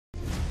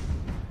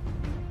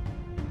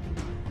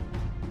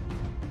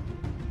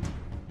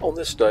On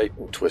this date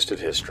in Twisted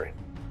History,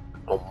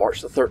 on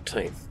March the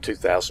 13th,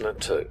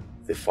 2002,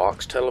 the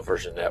Fox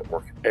television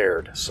network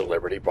aired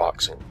Celebrity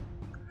Boxing.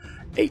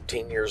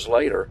 18 years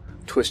later,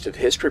 Twisted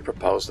History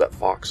proposed that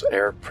Fox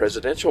air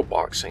presidential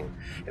boxing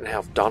and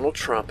have Donald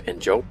Trump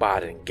and Joe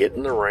Biden get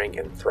in the ring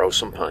and throw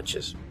some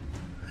punches.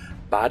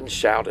 Biden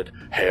shouted,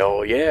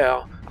 "Hell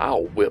yeah,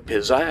 I'll whip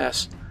his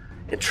ass,"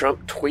 and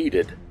Trump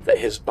tweeted that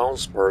his bone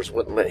spurs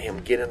wouldn't let him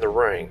get in the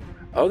ring.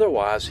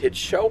 Otherwise, he'd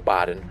show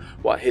Biden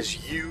what his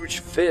huge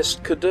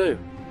fist could do.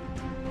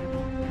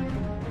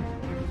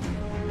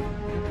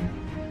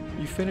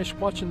 You finished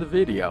watching the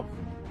video.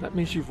 That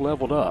means you've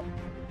leveled up.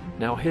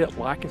 Now hit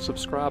like and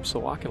subscribe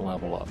so I can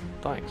level up.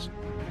 Thanks.